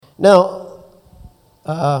Now,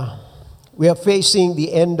 we are facing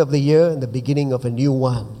the end of the year and the beginning of a new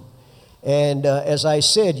one. And as I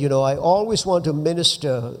said, I always want to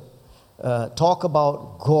minister, talk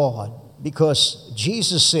about God, because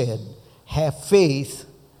Jesus said, have faith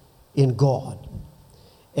in God.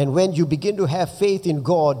 And when you begin to have faith in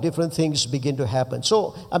God, different things begin to happen.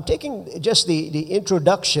 So I'm taking just the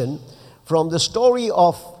introduction from the story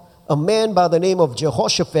of a man by the name of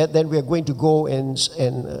Jehoshaphat. Then we are going to go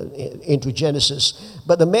into Genesis.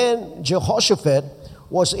 But the man Jehoshaphat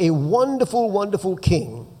was a wonderful, wonderful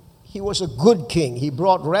king. He was a good king. He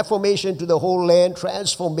brought reformation to the whole land,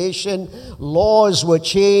 transformation, laws were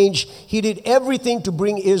changed. He did everything to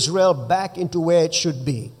bring Israel back into where it should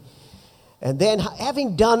be. And then,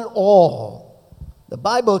 having done all, the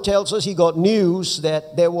Bible tells us he got news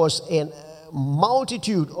that there was a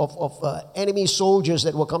multitude of enemy soldiers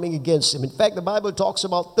that were coming against him. In fact, the Bible talks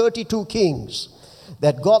about 32 kings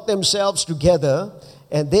that got themselves together,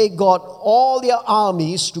 and they got all their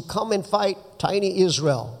armies to come and fight tiny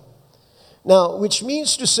Israel. Now, which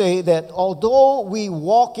means to say that although we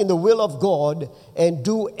walk in the will of God and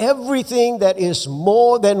do everything that is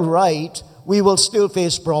more than right, we will still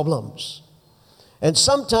face problems. And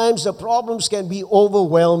sometimes the problems can be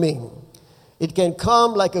overwhelming. It can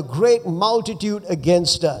come like a great multitude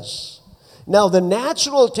against us. Now, the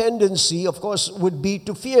natural tendency, of course, would be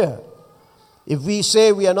to fear. If we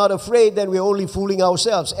say we are not afraid, then we're only fooling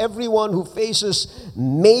ourselves. Everyone who faces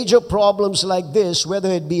major problems like this,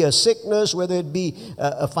 whether it be a sickness, whether it be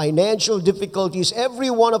a financial difficulties,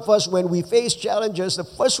 every one of us, when we face challenges, the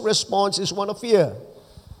first response is one of fear.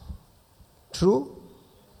 True?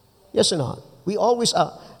 Yes or not? We always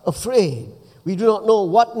are afraid. We do not know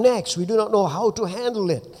what next. We do not know how to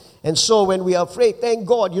handle it. And so when we are afraid, thank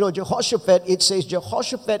God, Jehoshaphat, it says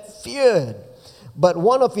Jehoshaphat feared. But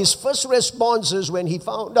one of his first responses when he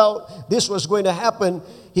found out this was going to happen,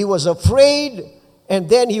 he was afraid, and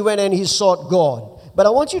then he went and he sought God. But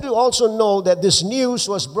I want you to also know that this news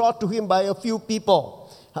was brought to him by a few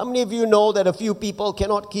people. How many of you know that a few people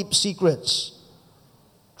cannot keep secrets?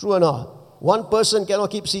 True or not? One person cannot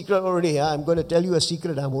keep secret already. I'm going to tell you a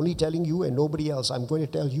secret. I'm only telling you and nobody else. I'm going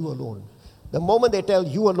to tell you alone. The moment they tell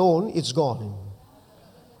you alone, it's gone.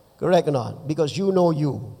 Correct or not? Because you know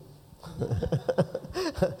you.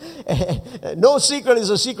 No secret is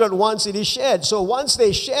a secret once it is shared. So once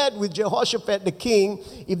they shared with Jehoshaphat the king,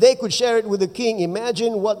 if they could share it with the king,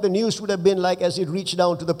 imagine what the news would have been like as it reached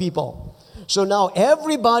down to the people. So now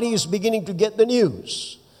everybody is beginning to get the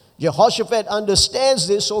news. Jehoshaphat understands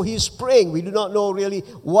this, so he's praying. We do not know really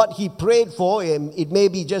what he prayed for. It may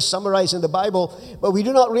be just summarized in the Bible, but we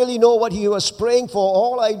do not really know what he was praying for.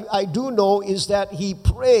 All I do know is that he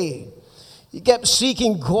prayed. He kept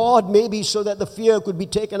seeking God, maybe so that the fear could be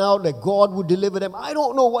taken out, that God would deliver them. I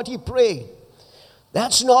don't know what he prayed.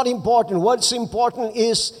 That's not important. What's important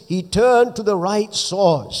is he turned to the right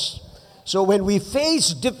source. So when we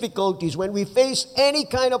face difficulties, when we face any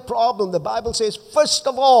kind of problem, the Bible says, first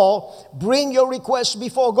of all, bring your request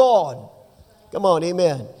before God. Come on,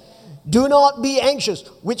 amen. Do not be anxious,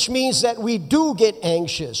 which means that we do get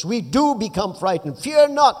anxious. We do become frightened. Fear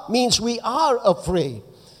not means we are afraid.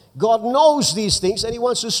 God knows these things and he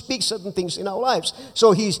wants to speak certain things in our lives.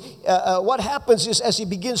 So what happens is as he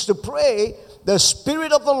begins to pray, the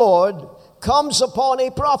Spirit of the Lord comes upon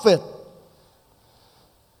a prophet.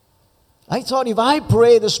 I thought if I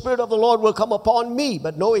pray, the Spirit of the Lord will come upon me.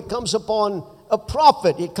 But no, it comes upon a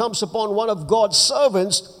prophet. It comes upon one of God's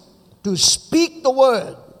servants to speak the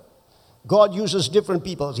word. God uses different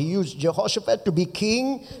people. He used Jehoshaphat to be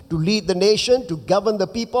king, to lead the nation, to govern the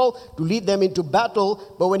people, to lead them into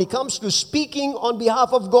battle. But when it comes to speaking on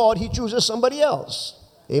behalf of God, he chooses somebody else.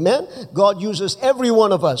 Amen? God uses every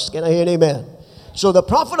one of us. Can I hear an amen? So the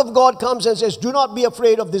prophet of God comes and says, do not be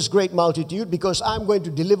afraid of this great multitude because I'm going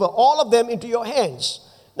to deliver all of them into your hands.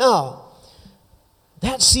 Now,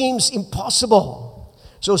 that seems impossible.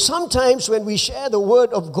 So sometimes when we share the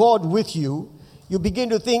word of God with you, you begin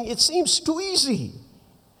to think it seems too easy.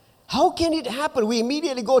 How can it happen? We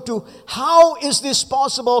immediately go to how is this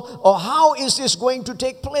possible or how is this going to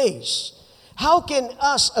take place? How can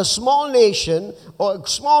us, a small nation or a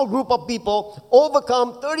small group of people,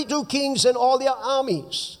 overcome 32 kings and all their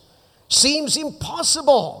armies? Seems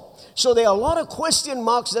impossible. So there are a lot of question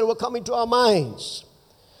marks that will come into our minds.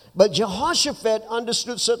 But Jehoshaphat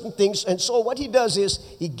understood certain things, and so what he does is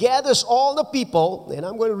he gathers all the people, and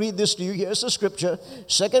I'm going to read this to you. Here's the scripture,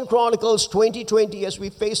 2 Chronicles 20:20, as we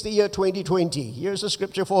face the year 2020. Here's the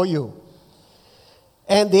scripture for you.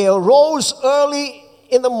 And they arose early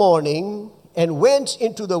in the morning and went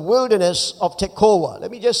into the wilderness of Tekoa.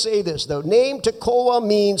 Let me just say this. The name Tekoa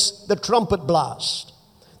means the trumpet blast,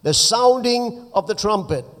 the sounding of the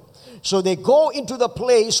trumpet. So they go into the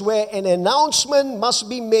place where an announcement must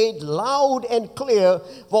be made loud and clear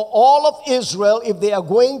for all of Israel if they are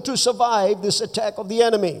going to survive this attack of the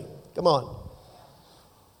enemy. Come on.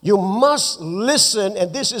 You must listen,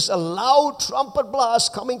 and this is a loud trumpet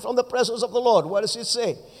blast coming from the presence of the Lord. What does it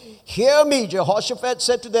say? Hear me, Jehoshaphat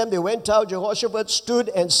said to them. They went out. Jehoshaphat stood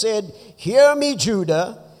and said, Hear me,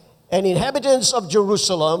 Judah, and inhabitants of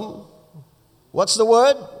Jerusalem. What's the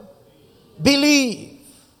word? Believe.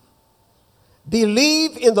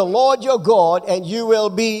 Believe in the Lord your God, and you will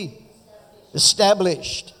be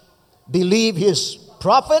established. Believe his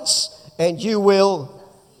prophets, and you will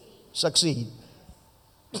succeed.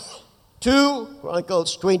 2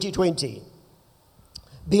 Chronicles 20:20.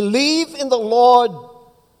 Believe in the Lord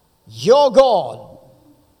your God.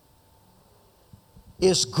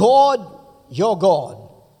 Is God your God?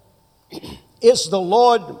 Is the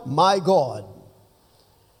Lord my God?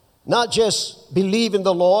 Not just believe in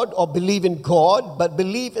the Lord or believe in God, but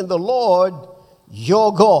believe in the Lord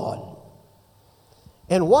your God.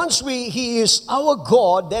 And once he is our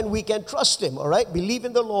God, then we can trust him, all right? Believe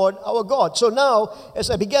in the Lord, our God. So now,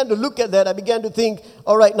 as I began to look at that, I began to think,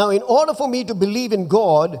 all right, now in order for me to believe in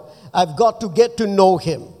God, I've got to get to know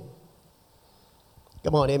him.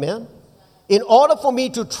 Come on, amen? In order for me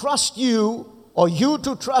to trust you, or you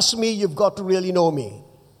to trust me, you've got to really know me.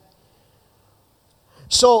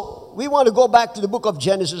 So we want to go back to the book of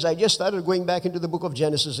Genesis. I just started going back into the book of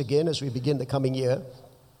Genesis again as we begin the coming year.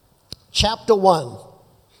 Chapter 1.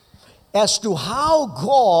 As to how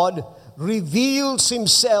God reveals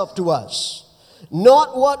himself to us.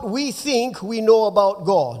 Not what we think we know about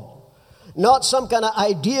God. Not some kind of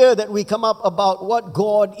idea that we come up about what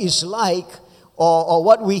God is like, or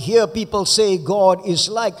what we hear people say God is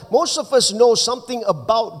like. Most of us know something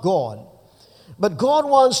about God. But God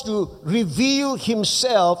wants to reveal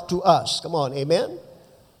himself to us. Come on, amen?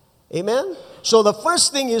 Amen? So the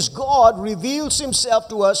first thing is God reveals himself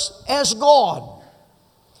to us as God.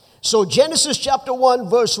 So Genesis chapter 1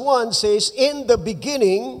 verse 1 says, in the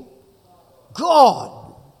beginning,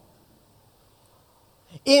 God.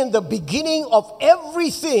 In the beginning of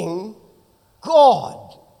everything,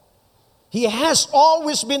 God. He has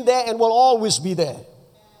always been there and will always be there.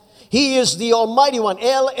 He is the Almighty One,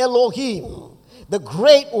 El Elohim, the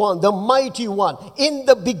great one, the mighty one. In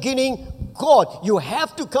the beginning, God. You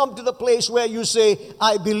have to come to the place where you say,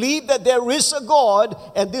 I believe that there is a God,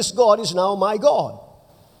 and this God is now my God.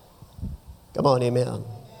 Come on, amen.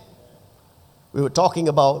 We were talking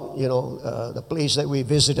about, the place that we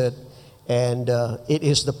visited, and it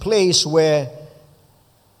is the place where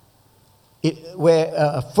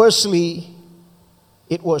firstly,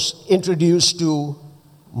 it was introduced to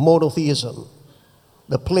monotheism,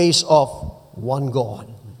 the place of one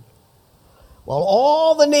God. While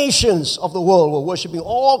all the nations of the world were worshiping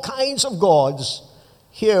all kinds of gods,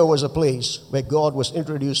 here was a place where God was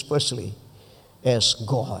introduced firstly as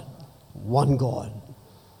God. One God.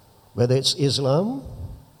 Whether it's Islam,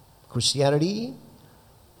 Christianity,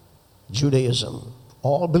 Judaism,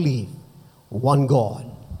 all believe one God.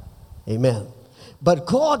 Amen. But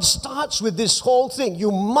God starts with this whole thing.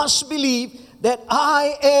 You must believe that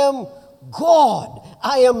I am God.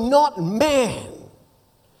 I am not man.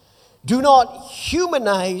 Do not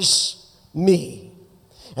humanize me.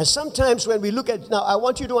 And sometimes when we look at, now I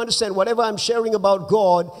want you to understand whatever I'm sharing about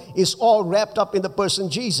God is all wrapped up in the person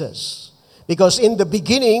Jesus. Because in the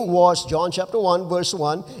beginning was, John chapter 1 verse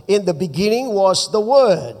 1, in the beginning was the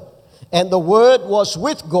Word. And the Word was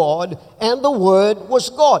with God, and the Word was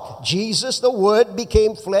God. Jesus, the Word,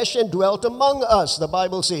 became flesh and dwelt among us, the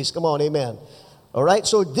Bible says. Come on, amen. All right,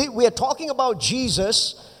 so we are talking about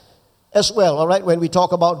Jesus as well, all right, when we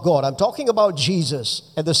talk about God. I'm talking about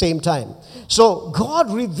Jesus at the same time. So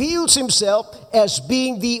God reveals himself as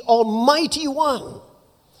being the Almighty One.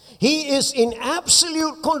 He is in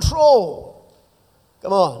absolute control.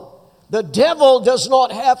 Come on. The devil does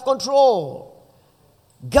not have control.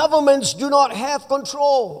 Governments do not have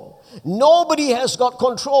control. Nobody has got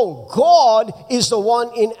control. God is the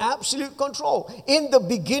one in absolute control. In the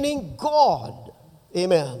beginning, God.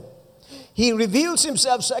 Amen. He reveals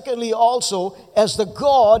himself, secondly, also as the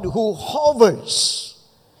God who hovers.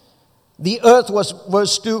 The earth was,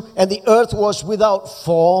 verse 2, and the earth was without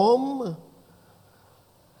form.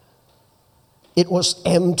 It was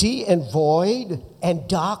empty and void, and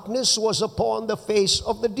darkness was upon the face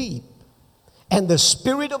of the deep. And the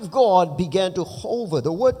Spirit of God began to hover.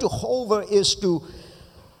 The word to hover is to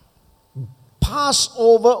pass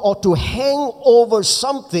over or to hang over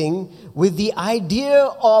something with the idea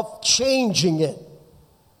of changing it.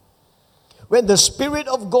 When the Spirit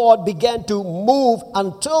of God began to move,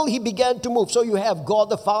 until He began to move. So you have God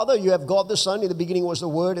the Father, you have God the Son. In the beginning was the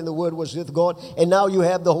Word, and the Word was with God. And now you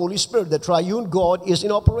have the Holy Spirit. The triune God is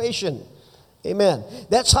in operation. Amen.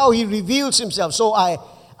 That's how He reveals Himself. So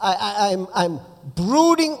I'm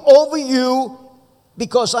brooding over you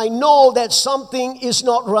because I know that something is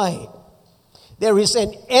not right. There is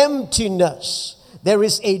an emptiness. There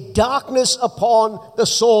is a darkness upon the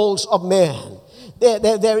souls of man.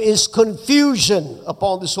 There is confusion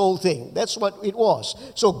upon this whole thing. That's what it was.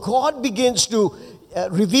 So God begins to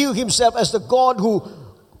reveal Himself as the God who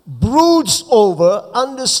broods over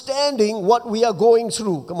understanding what we are going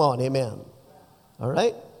through. Come on, amen. All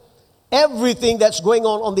right? Everything that's going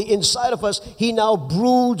on the inside of us, He now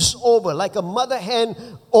broods over, like a mother hen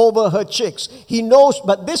over her chicks. He knows,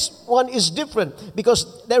 but this one is different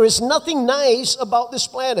because there is nothing nice about this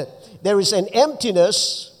planet. There is an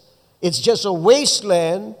emptiness. It's just a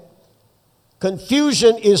wasteland.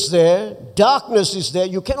 Confusion is there. Darkness is there.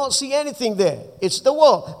 You cannot see anything there. It's the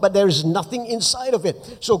world, but there is nothing inside of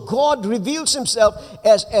it. So God reveals Himself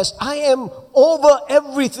as I am over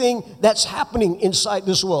everything that's happening inside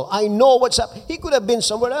this world. I know what's happening. He could have been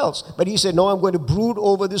somewhere else, but He said, no, I'm going to brood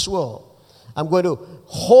over this world. I'm going to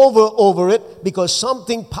hover over it because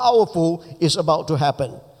something powerful is about to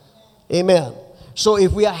happen. Amen. So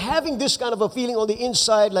if we are having this kind of a feeling on the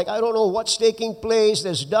inside, like I don't know what's taking place,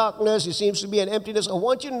 there's darkness, it seems to be an emptiness, I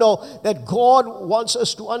want you to know that God wants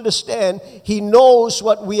us to understand He knows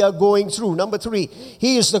what we are going through. Number 3,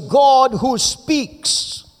 He is the God who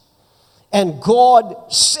speaks. And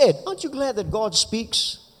God said, aren't you glad that God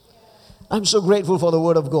speaks? I'm so grateful for the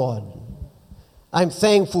Word of God. I'm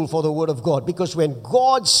thankful for the Word of God because when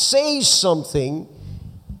God says something,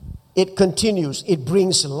 it continues. It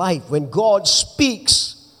brings life. When God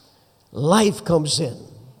speaks, life comes in.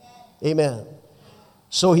 Amen.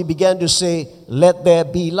 So He began to say, let there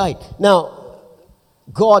be light. Now,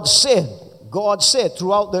 God said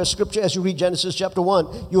throughout the scripture, as you read Genesis chapter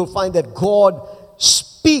 1, you'll find that God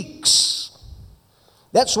speaks.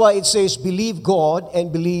 That's why it says, believe God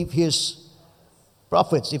and believe His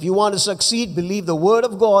prophets. If you want to succeed, believe the Word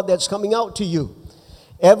of God that's coming out to you.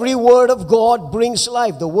 Every word of God brings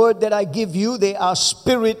life. The word that I give you, they are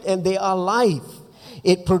spirit and they are life.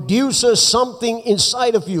 It produces something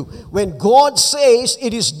inside of you. When God says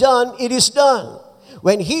it is done, it is done.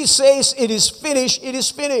 When He says it is finished, it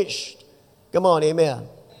is finished. Come on, amen.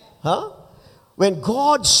 Huh? When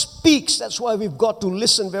God speaks, that's why we've got to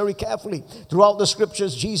listen very carefully. Throughout the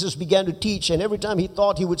scriptures, Jesus began to teach, and every time He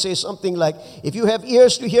thought He would say something like, if you have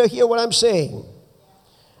ears to hear what I'm saying.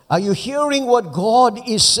 Are you hearing what God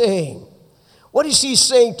is saying? What is He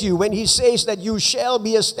saying to you? When He says that you shall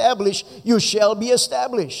be established, you shall be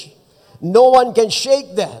established. No one can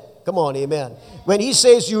shake that. Come on, amen. When He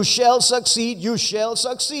says you shall succeed, you shall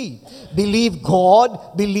succeed. Believe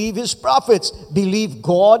God, believe His prophets. Believe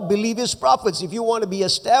God, believe His prophets. If you want to be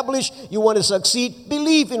established, you want to succeed,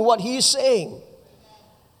 believe in what He is saying.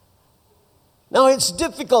 Now, it's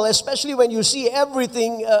difficult, especially when you see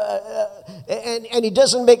everything and it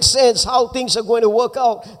doesn't make sense how things are going to work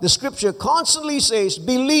out. The scripture constantly says,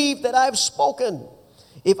 believe that I have spoken.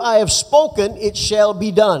 If I have spoken, it shall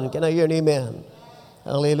be done. Can I hear an amen?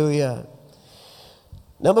 Hallelujah.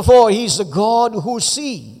 Number 4, He's the God who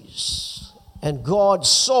sees. And God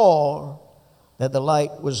saw that the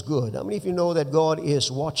light was good. How many of you know that God is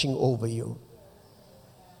watching over you?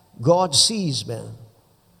 God sees, man.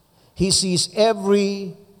 He sees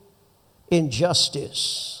every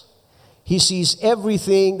injustice. He sees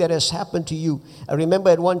everything that has happened to you. I remember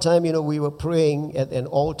at one time, we were praying at an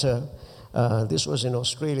altar. This was in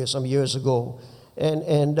Australia some years ago.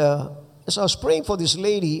 And as I was praying for this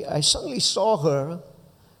lady, I suddenly saw her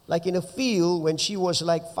like in a field when she was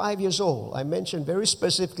like 5 years old. I mentioned very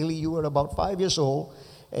specifically you were about 5 years old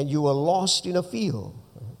and you were lost in a field.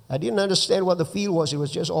 I didn't understand what the field was. It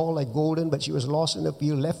was just all like golden, but she was lost in the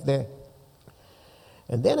field, left there.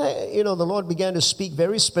 And then, the Lord began to speak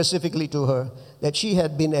very specifically to her that she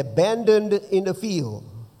had been abandoned in the field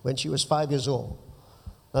when she was 5 years old.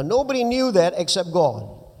 Now, nobody knew that except God.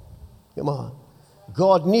 Come on.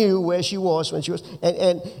 God knew where she was when she was.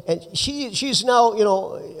 And she's now,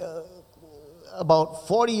 about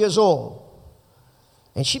 40 years old.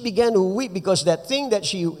 And she began to weep because that thing that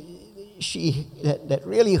that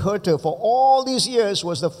really hurt her for all these years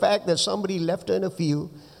was the fact that somebody left her in a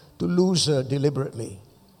field to lose her deliberately.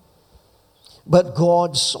 But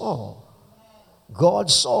God saw.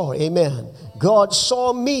 God saw, amen. God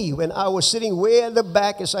saw me when I was sitting way at the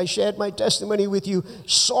back as I shared my testimony with you,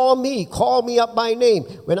 saw me, called me up by name.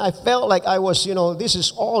 When I felt like I was, this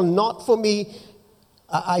is all not for me,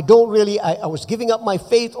 I was giving up my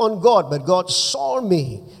faith on God, but God saw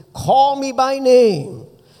me, called me by name.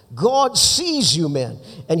 God sees you, man.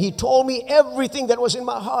 And He told me everything that was in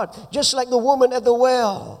my heart, just like the woman at the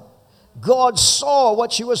well. God saw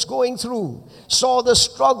what she was going through, saw the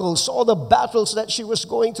struggle, saw the battles that she was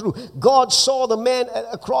going through. God saw the man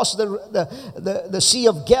across the Sea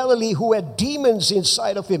of Galilee who had demons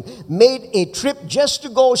inside of him, made a trip just to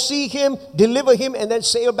go see him, deliver him, and then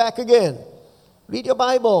sail back again. Read your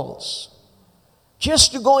Bibles.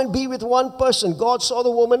 Just to go and be with one person. God saw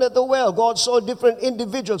the woman at the well. God saw different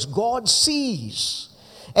individuals. God sees.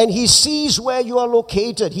 And He sees where you are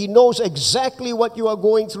located. He knows exactly what you are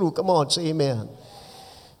going through. Come on, say amen.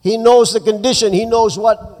 He knows the condition. He knows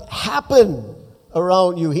what happened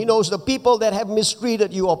around you. He knows the people that have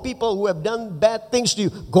mistreated you or people who have done bad things to you.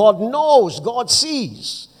 God knows. God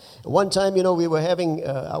sees. One time, we were having,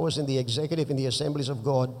 I was in the executive in the Assemblies of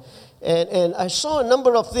God. And I saw a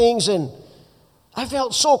number of things and I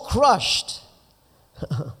felt so crushed.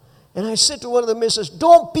 And I said to one of the ministers,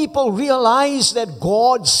 don't people realize that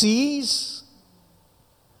God sees?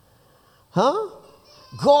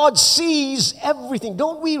 God sees everything.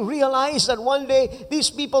 Don't we realize that one day these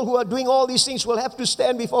people who are doing all these things will have to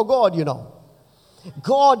stand before God,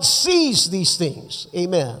 God sees these things.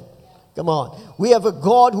 Amen. Come on. We have a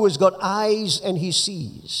God who has got eyes and He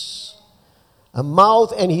sees. A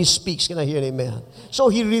mouth and He speaks. Can I hear an amen? So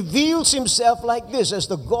He reveals Himself like this as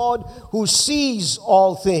the God who sees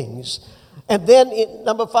all things. And then in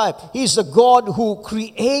number 5, He's the God who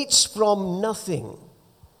creates from nothing.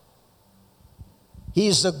 He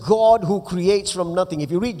is the God who creates from nothing.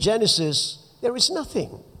 If you read Genesis, there is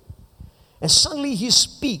nothing. And suddenly He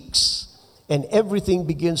speaks and everything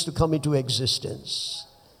begins to come into existence.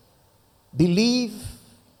 Believe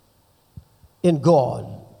in God,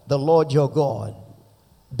 the Lord your God.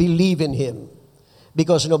 Believe in Him.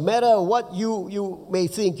 Because no matter what you may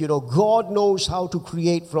think, God knows how to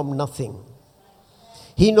create from nothing.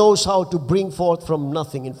 He knows how to bring forth from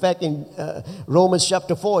nothing. In fact, in Romans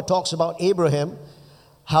chapter 4, it talks about Abraham,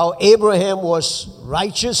 how Abraham was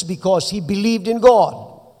righteous because he believed in God.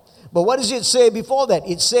 But what does it say before that?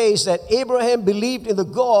 It says that Abraham believed in the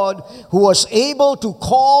God who was able to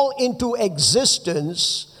call into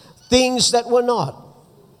existence things that were not.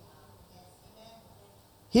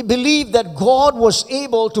 He believed that God was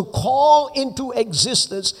able to call into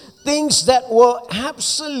existence things that were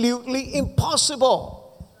absolutely impossible.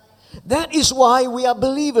 That is why we are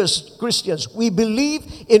believers, Christians. We believe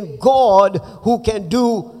in God who can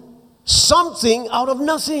do something out of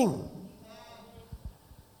nothing.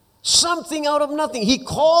 Something out of nothing. He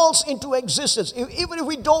calls into existence. Even if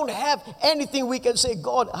we don't have anything, we can say,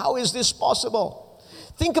 God, how is this possible?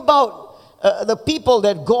 Think about the people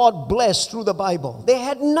that God blessed through the Bible. They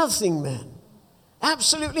had nothing, man.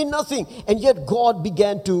 Absolutely nothing. And yet God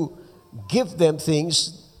began to give them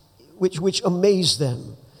things which amazed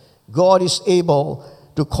them. God is able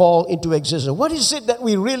to call into existence. What is it that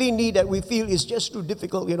we really need that we feel is just too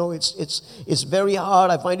difficult? It's very hard.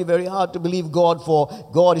 I find it very hard to believe God, for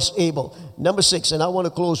God is able. Number 6, and I want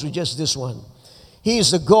to close with just this one. He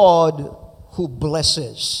is the God who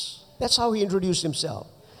blesses. That's how He introduced Himself.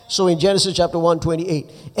 So in Genesis chapter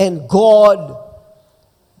 1:28, and God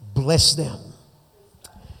blessed them.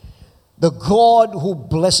 The God who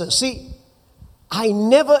blesses. See, I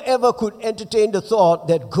never ever could entertain the thought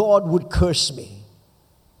that God would curse me.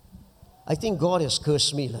 I think God has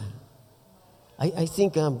cursed me. I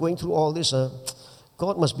think I'm going through all this.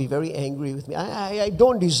 God must be very angry with me. I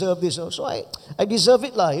don't deserve this. So I deserve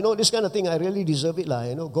it. This kind of thing, I really deserve it.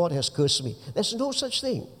 God has cursed me. There's no such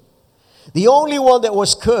thing. The only one that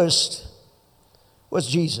was cursed was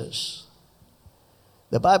Jesus.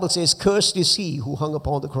 The Bible says, cursed is he who hung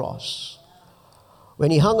upon the cross. When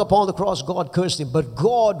He hung upon the cross, God cursed Him. But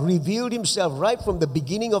God revealed Himself right from the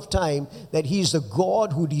beginning of time that He is the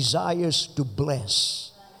God who desires to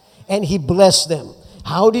bless. And He blessed them.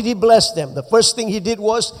 How did He bless them? The first thing He did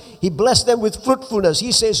was He blessed them with fruitfulness.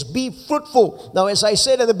 He says, be fruitful. Now, as I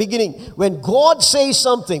said at the beginning, when God says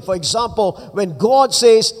something, for example, when God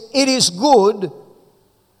says, it is good,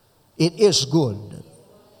 it is good.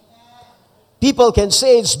 People can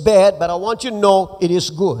say it's bad, but I want you to know it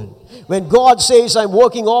is good. When God says, I'm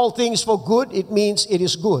working all things for good, it means it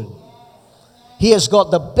is good. He has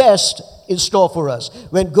got the best in store for us.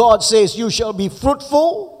 When God says, you shall be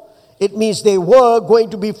fruitful, it means they were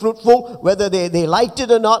going to be fruitful. Whether they liked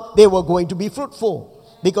it or not, they were going to be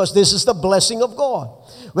fruitful. Because this is the blessing of God.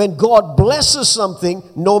 When God blesses something,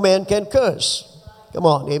 no man can curse. Come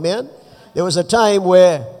on, amen? There was a time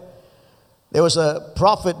where there was a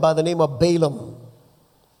prophet by the name of Balaam.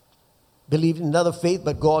 Believed in another faith,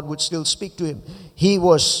 but God would still speak to him. He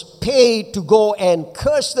was paid to go and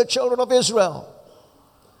curse the children of Israel.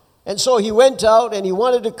 And so he went out and he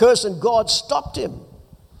wanted to curse, and God stopped him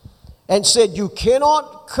and said, you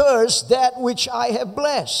cannot curse that which I have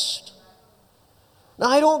blessed. Now,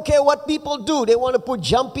 I don't care what people do. They want to put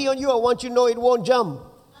jumpy on you. I want you to know it won't jump.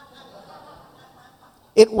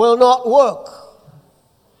 It will not work.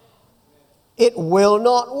 It will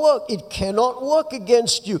not work. It cannot work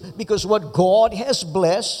against you, because what God has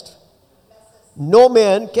blessed, no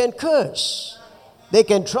man can curse. They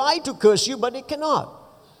can try to curse you, but they cannot.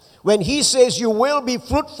 When he says you will be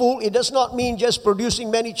fruitful, it does not mean just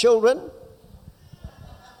producing many children.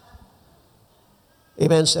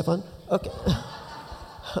 Amen, Stefan? Okay.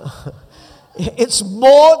 It's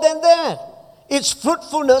more than that. It's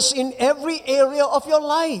fruitfulness in every area of your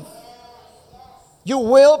life. You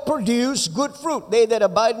will produce good fruit. They that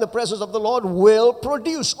abide in the presence of the Lord will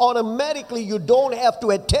produce. Automatically, you don't have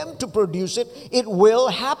to attempt to produce it. It will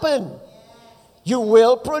happen. You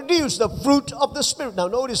will produce the fruit of the Spirit. Now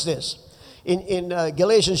notice this. In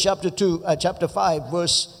Galatians chapter 5,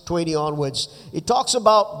 verse 20 onwards, it talks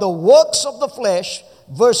about the works of the flesh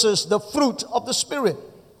versus the fruit of the Spirit.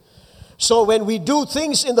 So when we do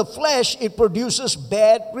things in the flesh, it produces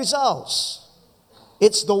bad results.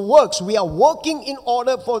 It's the works. We are working in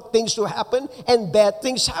order for things to happen, and bad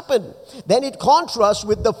things happen. Then it contrasts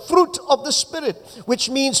with the fruit of the Spirit, which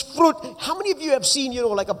means fruit. How many of you have seen,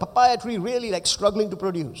 like a papaya tree really like struggling to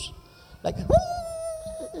produce? Like,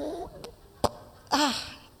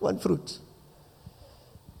 one fruit.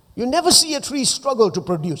 You never see a tree struggle to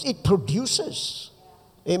produce. It produces.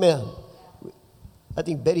 Amen. I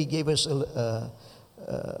think Betty gave us a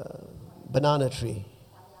banana tree,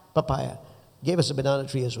 papaya. Gave us a banana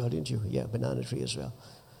tree as well, didn't you? Yeah, banana tree as well.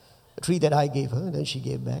 A tree that I gave her, and then she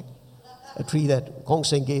gave back. A tree that Kong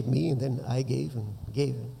Seng gave me, and then I gave and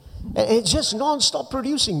gave. And it's just non-stop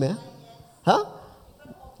producing, man. Huh?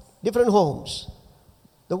 Different homes.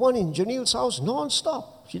 The one in Janille's house,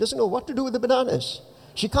 non-stop. She doesn't know what to do with the bananas.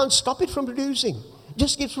 She can't stop it from producing. It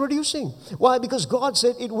just keeps producing. Why? Because God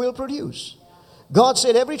said it will produce. God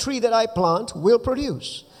said every tree that I plant will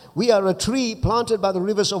produce. We are a tree planted by the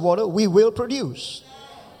rivers of water. We will produce.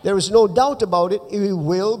 There is no doubt about it. We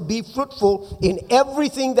will be fruitful. In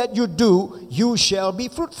everything that you do, you shall be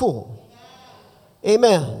fruitful.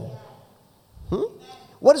 Amen.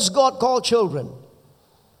 What does God call children?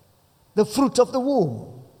 The fruit of the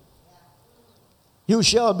womb. You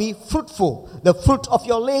shall be fruitful. The fruit of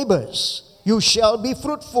your labors. You shall be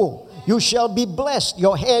fruitful. You shall be blessed.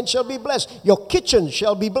 Your hand shall be blessed. Your kitchen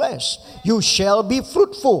shall be blessed. You shall be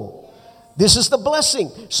fruitful. This is the blessing.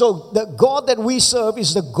 So the God that we serve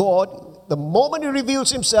is the God, the moment He reveals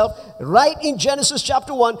Himself, right in Genesis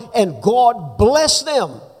chapter 1, and God blessed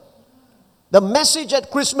them. The message at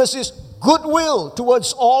Christmas is goodwill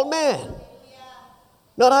towards all men.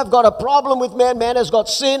 Not I've got a problem with man. Man has got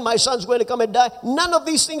sin. My son's going to come and die. None of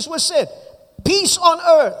these things were said. Peace on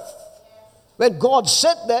earth. When God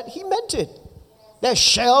said that, He meant it. There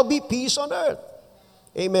shall be peace on earth.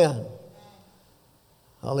 Amen.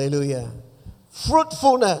 Hallelujah.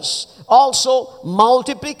 Fruitfulness. Also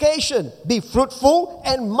multiplication. Be fruitful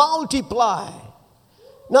and multiply.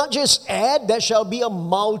 Not just add, there shall be a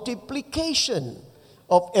multiplication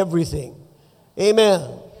of everything.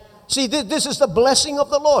 Amen. See, this is the blessing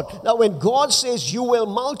of the Lord. Now, when God says you will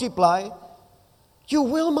multiply, you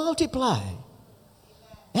will multiply.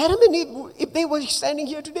 Adam and Eve, if they were standing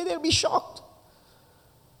here today, they would be shocked.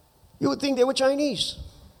 You would think they were Chinese.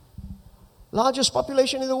 Largest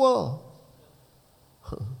population in the world.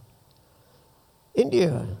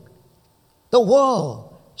 India. The world.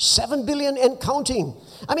 7 billion and counting.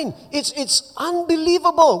 I mean, it's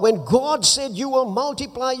unbelievable. When God said you will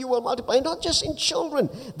multiply, you will multiply. And not just in children.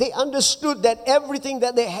 They understood that everything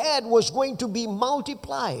that they had was going to be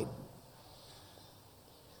multiplied.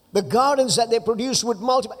 The gardens that they produced would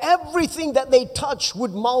multiply. Everything that they touched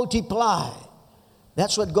would multiply.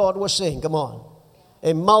 That's what God was saying. Come on.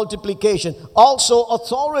 A multiplication. Also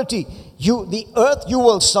authority. The earth, you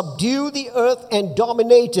will subdue the earth and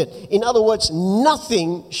dominate it. In other words,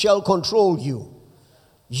 nothing shall control you.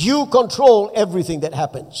 You control everything that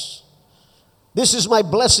happens. This is my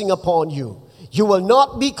blessing upon you. You will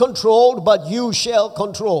not be controlled, but you shall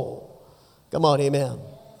control. Come on, amen.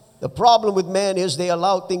 The problem with man is they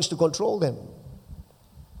allow things to control them.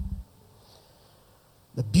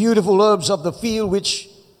 The beautiful herbs of the field which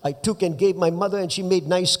I took and gave my mother and she made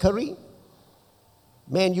nice curry.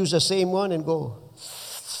 Man used the same one and go,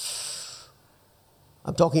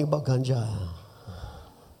 I'm talking about ganja.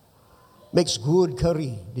 Makes good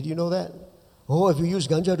curry. Did you know that? Oh, if you use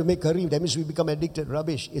ganja to make curry, that means we become addicted.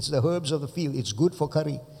 Rubbish. It's the herbs of the field. It's good for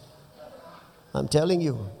curry. I'm telling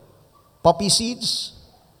you. Poppy seeds,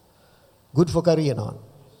 good for curry and all.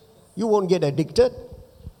 You won't get addicted.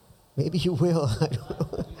 Maybe you will. I don't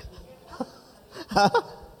know.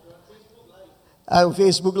 I'm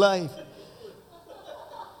Facebook Live.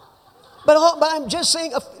 But I'm just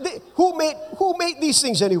saying, who made these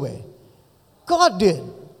things anyway? God did.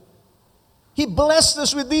 He blessed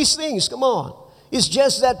us with these things. Come on. It's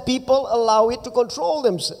just that people allow it to control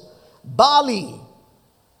themselves. Barley.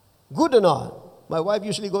 Good or not? My wife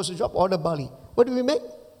usually goes to shop, order barley. What do we make?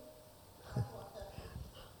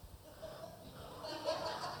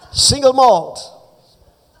 Single malt.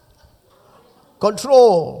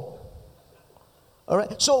 Control. All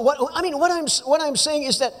right. So what I'm saying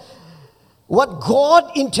is that what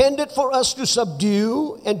God intended for us to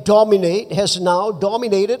subdue and dominate has now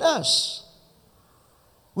dominated us.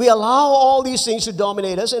 We allow all these things to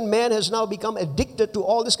dominate us, and man has now become addicted to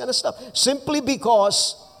all this kind of stuff simply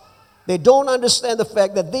because they don't understand the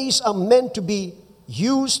fact that these are meant to be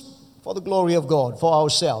used for the glory of God, for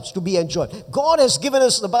ourselves, to be enjoyed. God has given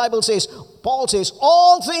us, the Bible says, Paul says,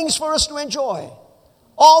 all things for us to enjoy.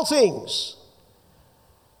 All things.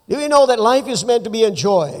 Do you know that life is meant to be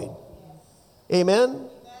enjoyed? Amen?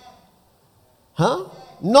 Huh?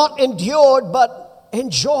 Not endured, but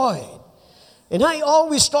enjoyed. And I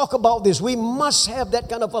always talk about this. We must have that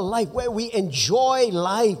kind of a life where we enjoy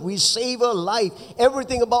life. We savor life.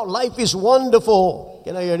 Everything about life is wonderful.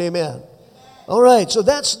 Can I hear an amen? All right, so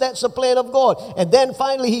that's the plan of God. And then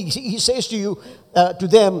finally he says to you, to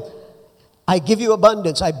them, I give you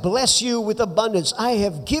abundance. I bless you with abundance. I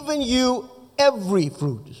have given you every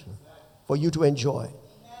fruit for you to enjoy.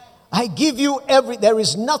 I give you there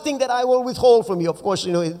is nothing that I will withhold from you. Of course,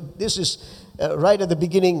 you know, this is right at the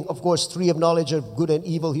beginning, of course, tree of knowledge of good and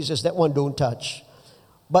evil. He says that one don't touch.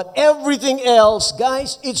 But everything else,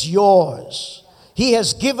 guys, it's yours. He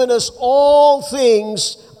has given us all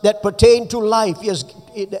things that pertain to life.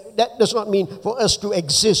 That does not mean for us to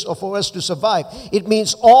exist or for us to survive. It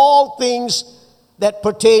means all things that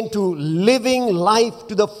pertain to living life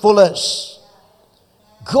to the fullest.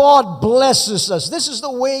 God blesses us. This is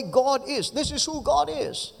the way God is. This is who God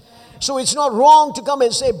is. So it's not wrong to come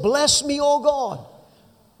and say, bless me, O God.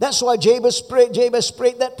 That's why Jabez prayed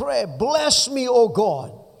that prayer. Bless me, O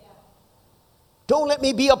God. Don't let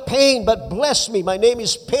me be a pain, but bless me. My name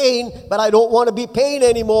is Pain, but I don't want to be pain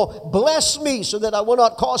anymore. Bless me so that I will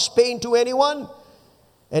not cause pain to anyone.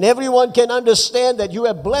 And everyone can understand that you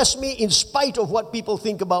have blessed me in spite of what people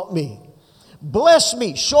think about me. Bless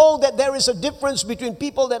me. Show that there is a difference between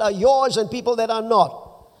people that are yours and people that are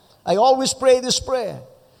not. I always pray this prayer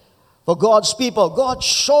for God's people. God,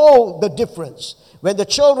 show the difference. When the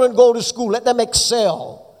children go to school, let them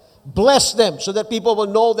excel. Bless them so that people will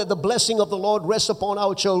know that the blessing of the Lord rests upon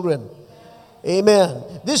our children. Amen.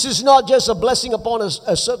 This is not just a blessing upon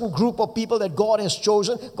a certain group of people that God has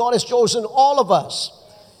chosen. God has chosen all of us.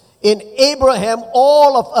 In Abraham,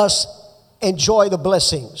 all of us enjoy the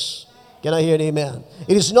blessings. Can I hear an amen?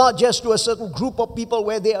 It is not just to a certain group of people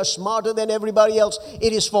where they are smarter than everybody else.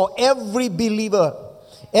 It is for every believer,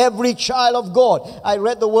 every child of God. I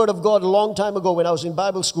read the Word of God a long time ago when I was in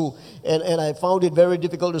Bible school, and I found it very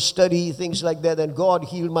difficult to study things like that, and God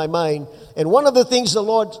healed my mind. And one of the things the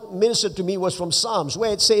Lord ministered to me was from Psalms,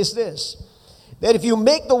 where it says this, that if you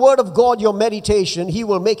make the Word of God your meditation, He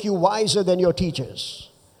will make you wiser than your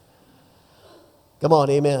teachers. Come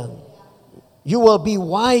on, amen. You will be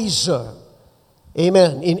wiser.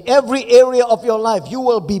 Amen. In every area of your life, you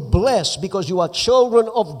will be blessed because you are children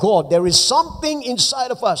of God. There is something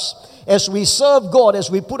inside of us. As we serve God,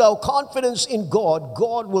 as we put our confidence in God,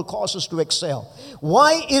 God will cause us to excel.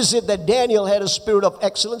 Why is it that Daniel had a spirit of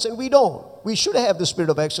excellence and we don't? We should have the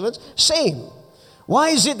spirit of excellence. Same. Why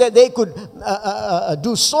is it that they could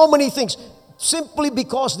do so many things? Simply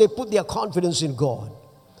because they put their confidence in God.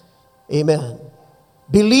 Amen.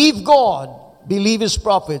 Believe God. Believe His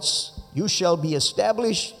prophets. You shall be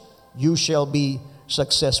established. You shall be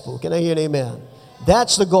successful. Can I hear an amen?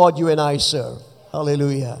 That's the God you and I serve.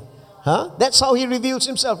 Hallelujah. Huh? That's how He reveals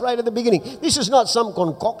Himself right at the beginning. This is not some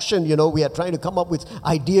concoction, we are trying to come up with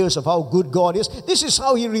ideas of how good God is. This is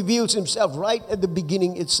how He reveals Himself right at the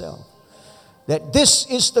beginning itself. That this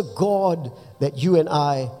is the God that you and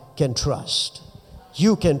I can trust.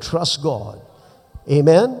 You can trust God.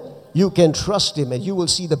 Amen? You can trust Him and you will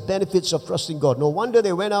see the benefits of trusting God. No wonder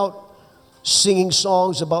they went out singing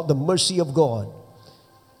songs about the mercy of God.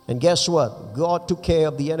 And guess what? God took care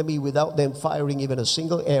of the enemy without them firing even a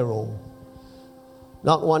single arrow.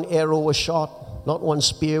 Not one arrow was shot, not one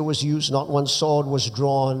spear was used, not one sword was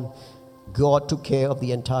drawn. God took care of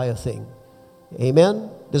the entire thing. Amen?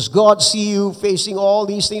 Does God see you facing all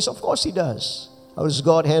these things? Of course He does. How does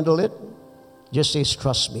God handle it? Just says,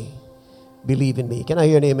 trust me. Believe in me. Can I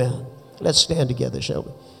hear an amen? Let's stand together, shall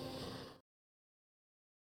we?